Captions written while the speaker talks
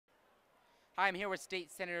Hi, I'm here with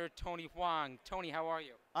State Senator Tony Hwang. Tony, how are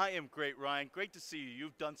you? I am great, Ryan. Great to see you.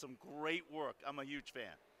 You've done some great work. I'm a huge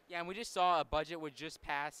fan. Yeah, and we just saw a budget was just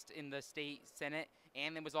passed in the state Senate,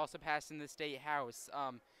 and it was also passed in the state House.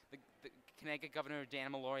 The Connecticut Governor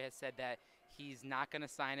Dan Malloy has said that he's not going to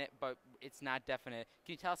sign it, but it's not definite.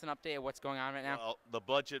 Can you tell us an update of what's going on right now? Well, the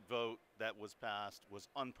budget vote that was passed was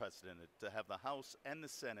unprecedented. To have the House and the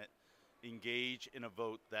Senate engage in a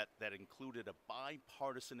vote that included a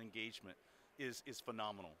bipartisan engagement is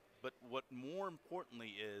phenomenal. But what more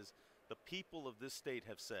importantly is the people of this state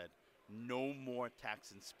have said no more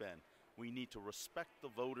tax and spend. We need to respect the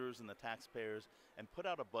voters and the taxpayers and put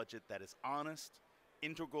out a budget that is honest,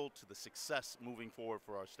 integral to the success moving forward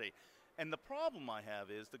for our state. And the problem I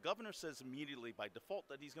have is the governor says immediately by default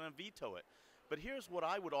that he's going to veto it. But here's what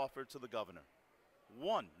I would offer to the governor.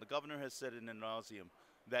 One, the governor has said in ad nauseum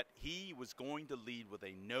that he was going to lead with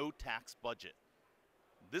a no tax budget.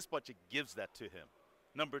 This budget gives that to him.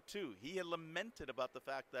 Number two, he had lamented about the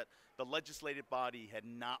fact that the legislative body had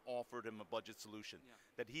not offered him a budget solution,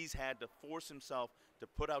 that he's had to force himself to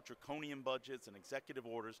put out draconian budgets and executive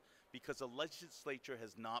orders because the legislature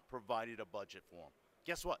has not provided a budget for him.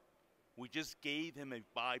 Guess what? We just gave him a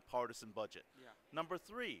bipartisan budget. Number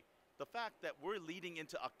three, the fact that we're leading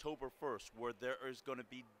into October 1st, where there is going to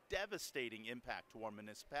be devastating impact to our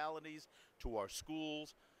municipalities, to our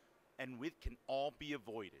schools, and it can all be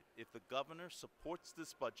avoided. If the governor supports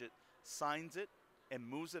this budget, signs it, and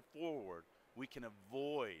moves it forward, we can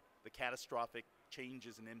avoid the catastrophic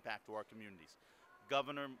changes and impact to our communities.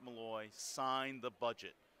 Governor Malloy, sign the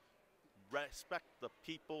budget. Respect the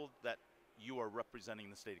people that you are representing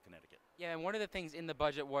in the state of Connecticut. Yeah, and one of the things in the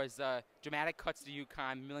budget was dramatic cuts to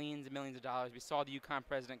UConn, millions and millions of dollars. We saw the UConn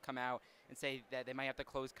president come out and say that they might have to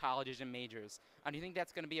close colleges and majors. Do you think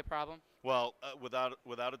that's going to be a problem? Well, without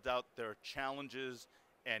a doubt, there are challenges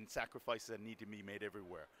and sacrifices that need to be made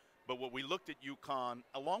everywhere. But what we looked at UConn,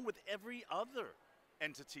 along with every other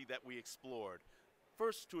entity that we explored,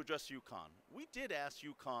 first to address UConn, we did ask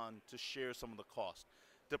UConn to share some of the cost,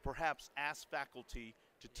 to perhaps ask faculty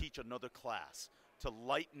to teach another class, to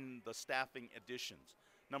lighten the staffing additions.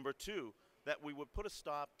 Number two, that we would put a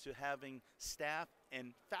stop to having staff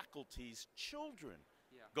and faculty's children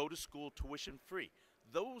go to school tuition free.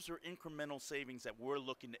 Those are incremental savings that we're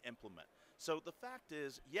looking to implement. So the fact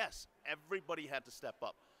is, yes, everybody had to step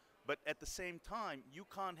up. But at the same time,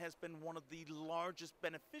 UConn has been one of the largest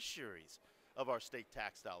beneficiaries of our state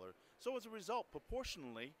tax dollar. So as a result,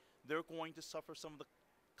 proportionally, they're going to suffer some of the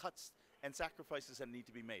cuts and sacrifices that need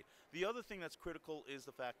to be made. The other thing that's critical is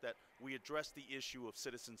the fact that we address the issue of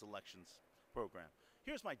citizens elections program.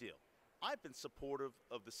 Here's my deal. I've been supportive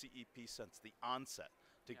of the CEP since the onset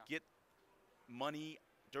to get money,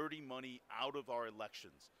 dirty money, out of our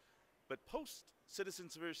elections. But post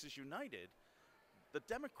Citizens versus United, the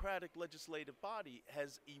Democratic legislative body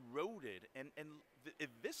has eroded and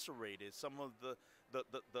eviscerated some of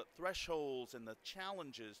the thresholds and the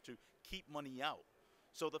challenges to keep money out.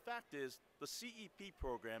 So the fact is, the CEP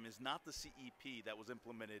program is not the CEP that was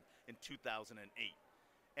implemented in 2008.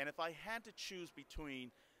 And if I had to choose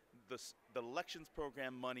between the elections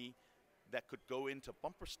program money that could go into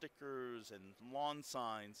bumper stickers and lawn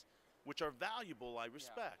signs, which are valuable, I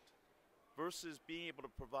respect, versus being able to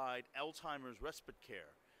provide Alzheimer's respite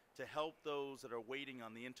care to help those that are waiting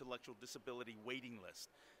on the intellectual disability waiting list,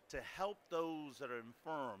 to help those that are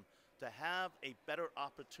infirm, to have a better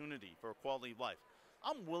opportunity for a quality of life.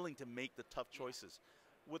 I'm willing to make the tough choices.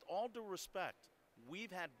 With all due respect,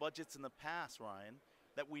 we've had budgets in the past, Ryan,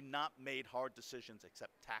 that we not made hard decisions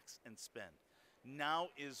except tax and spend. Now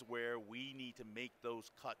is where we need to make those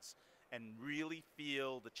cuts and really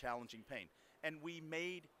feel the challenging pain. And we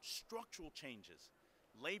made structural changes,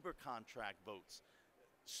 labor contract votes,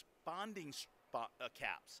 bonding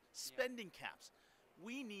caps, spending caps.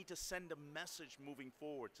 We need to send a message moving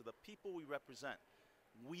forward to the people we represent.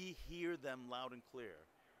 We hear them loud and clear,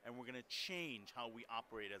 and we're going to change how we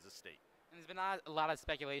operate as a state. And there's been a lot of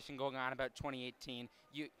speculation going on about 2018.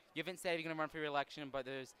 You haven't said you're going to run for your election, but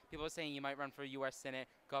there's people saying you might run for U.S. Senate,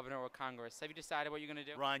 Governor, or Congress. Have you decided what you're going to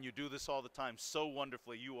do? Ryan, you do this all the time so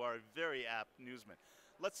wonderfully. You are a very apt newsman.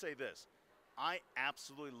 Let's say this. I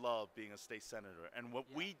absolutely love being a state senator, and what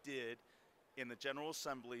we did in the General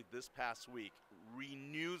Assembly this past week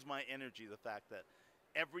renews my energy, the fact that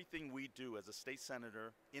everything we do as a state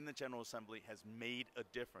senator in the General Assembly has made a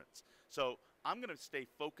difference. So I'm going to stay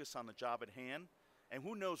focused on the job at hand, and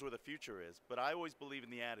who knows where the future is, but I always believe in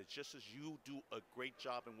the adage, just as you do a great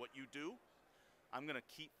job in what you do, I'm going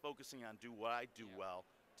to keep focusing on do what I do well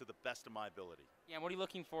to the best of my ability. Yeah, what are you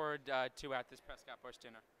looking forward to at this Prescott Bush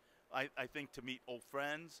dinner? I think to meet old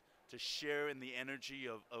friends, to share in the energy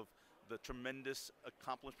of the tremendous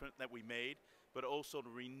accomplishment that we made, but also to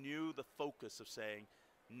renew the focus of saying,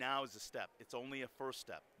 now is a step. It's only a first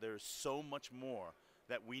step. There's so much more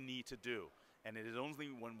that we need to do. And it is only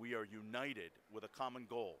when we are united with a common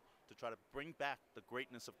goal to try to bring back the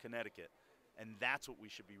greatness of Connecticut. And that's what we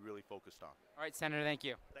should be really focused on. All right, Senator, thank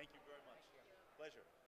you. Thank you.